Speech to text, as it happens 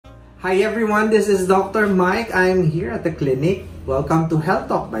Hi everyone, this is Dr. Mike. I'm here at the clinic. Welcome to Health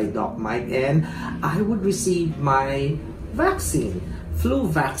Talk by Doc Mike, and I would receive my vaccine, flu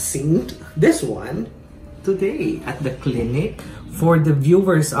vaccine, this one, today at the clinic. For the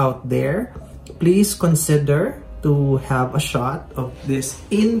viewers out there, please consider to have a shot of this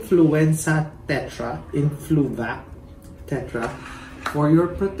Influenza Tetra, Influvac Tetra, for your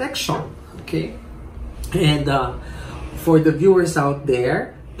protection, okay? And for the viewers out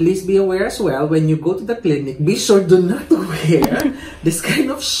there, please be aware as well, when you go to the clinic, be sure do not wear this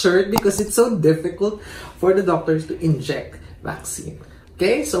kind of shirt because it's so difficult for the doctors to inject vaccine.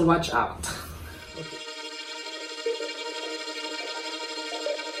 Okay, so watch out.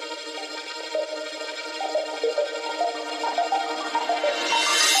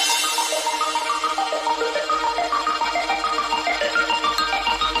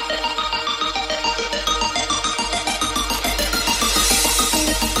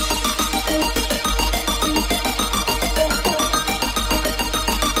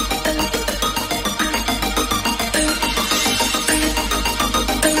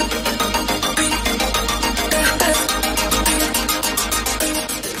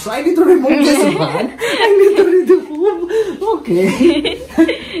 So I need to remove this one. I need to remove. Okay.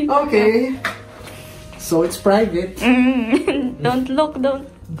 Okay. So it's private. Don't look, don't.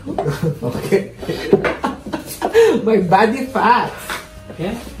 Okay. My body fat.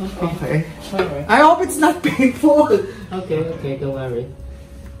 Yeah? Okay. Alright. I hope it's not painful. Okay, don't worry.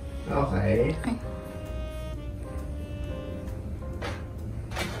 Okay.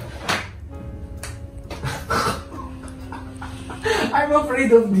 I'm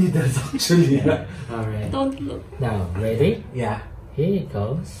afraid of needles actually. Alright. Don't look. Now, ready? Yeah. Here it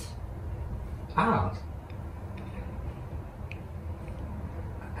goes. Out.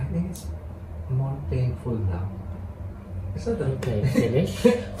 I think it's more painful now. Is that Okay, finish.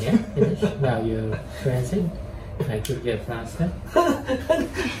 Yeah, finish. Now you press it. Try to get faster.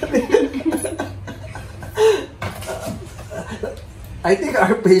 I think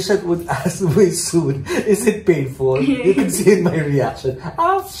our patient would ask me soon, is it painful? You can see in my reaction.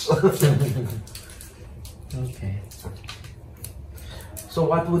 Ouch! Okay. So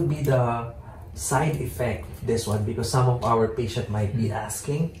what would be the side effect of this one? Because some of our patient might be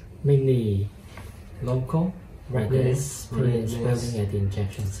asking. Mainly local, redness, Redness. swelling at the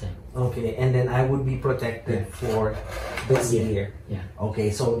injection site. Okay, and then I would be protected for this year. Yeah,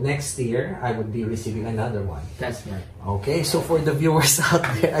 Okay, so next year, I would be receiving another one. that's right. Okay, so for the viewers out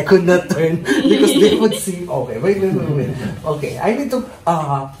there, I could not turn because they would see. Okay, wait. Okay, I need to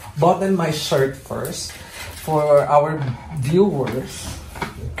button my shirt first for our viewers.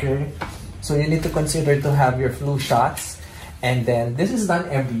 Okay, so you need to consider to have your flu shots, and then this is done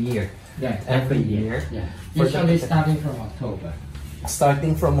every year. Yeah, Every year. Yeah. For Usually the- starting from October.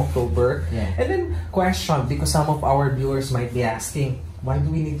 Starting from October. Yeah. And then question, because some of our viewers might be asking, why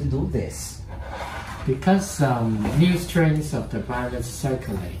do we need to do this? Because new strains of the virus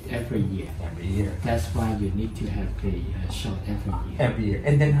circulate every year. Every year. That's why you need to have the shot every year. Every year.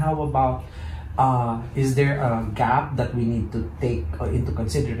 And then how about, is there a gap that we need to take into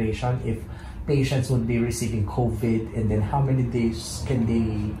consideration if patients would be receiving COVID, and then how many days can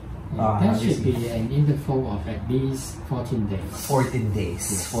they That should receive? be an interval of at least 14 days. 14 days.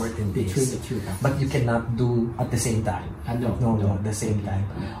 Yes. 14 Between days. the two vaccines. But you cannot do at the same time. No. At the same time.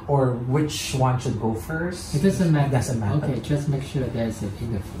 Or which one should go first? It doesn't matter. Doesn't matter. Okay, just make sure there's an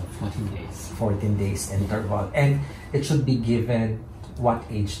interval of 14 days. 14 days interval. And it should be given what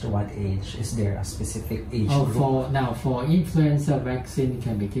age to what age? Is there a specific age group? For influenza vaccine, it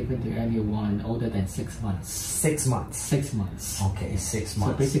can be given to anyone older than 6 months. 6 months. 6 months. Okay, 6 So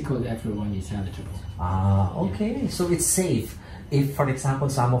months. basically, everyone is eligible. Okay. So it's safe. If, for example,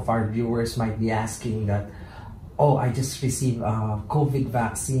 some of our viewers might be asking that, oh, I just received a COVID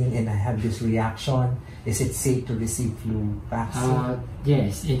vaccine and I have this reaction. Is it safe to receive flu vaccine?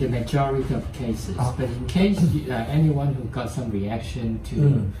 Yes, in the majority of cases. But in case anyone who got some reaction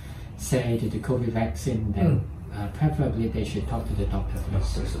to, say, to the COVID vaccine, then preferably they should talk to the doctor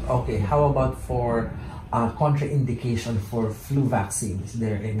first. Okay, how about for contraindication for flu vaccine? Is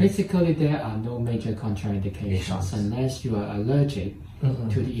there any? Basically, there are no major contraindications unless you are allergic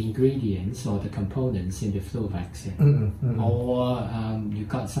to the ingredients or the components in the flu vaccine, or you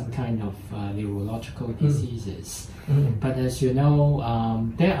got some kind of neurological diseases. But as you know,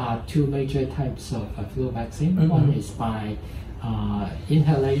 there are two major types of flu vaccine. One is by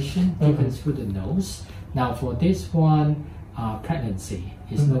inhalation given through the nose. Now for this one, pregnancy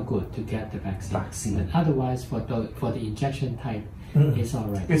is no good to get the vaccine. But otherwise, for the injection type, it's all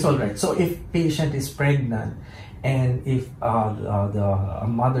right. It's all right. So if patient is pregnant and if the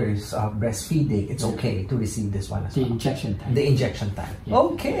mother is breastfeeding, it's okay to receive this one as well. Injection time. The injection time. Yeah.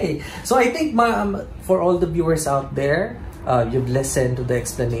 Okay. So I think, for all the viewers out there, you've listened to the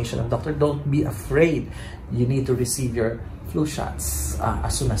explanation of doctor. Don't be afraid. You need to receive your flu shots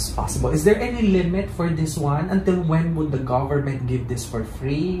as soon as possible. Is there any limit for this one? Until when would the government give this for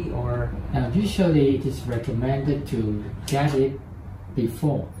free? Or usually it is recommended to get it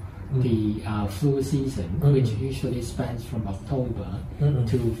before the flu season, which usually spans from October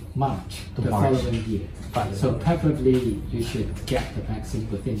to March following year. So preferably you should get the vaccine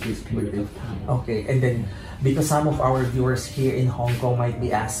within this period of time. Okay, and then because some of our viewers here in Hong Kong might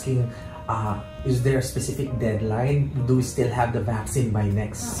be asking, is there a specific deadline? Do we still have the vaccine by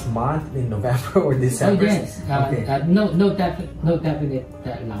next month in November or December? Oh yes, okay. No definite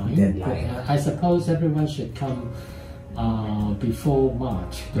deadline. But, I suppose everyone should come before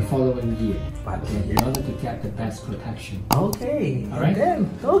March the following year in order to get the best protection. Okay, all right. Then,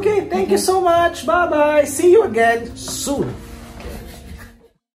 okay, thank you so much. Bye bye. See you again soon.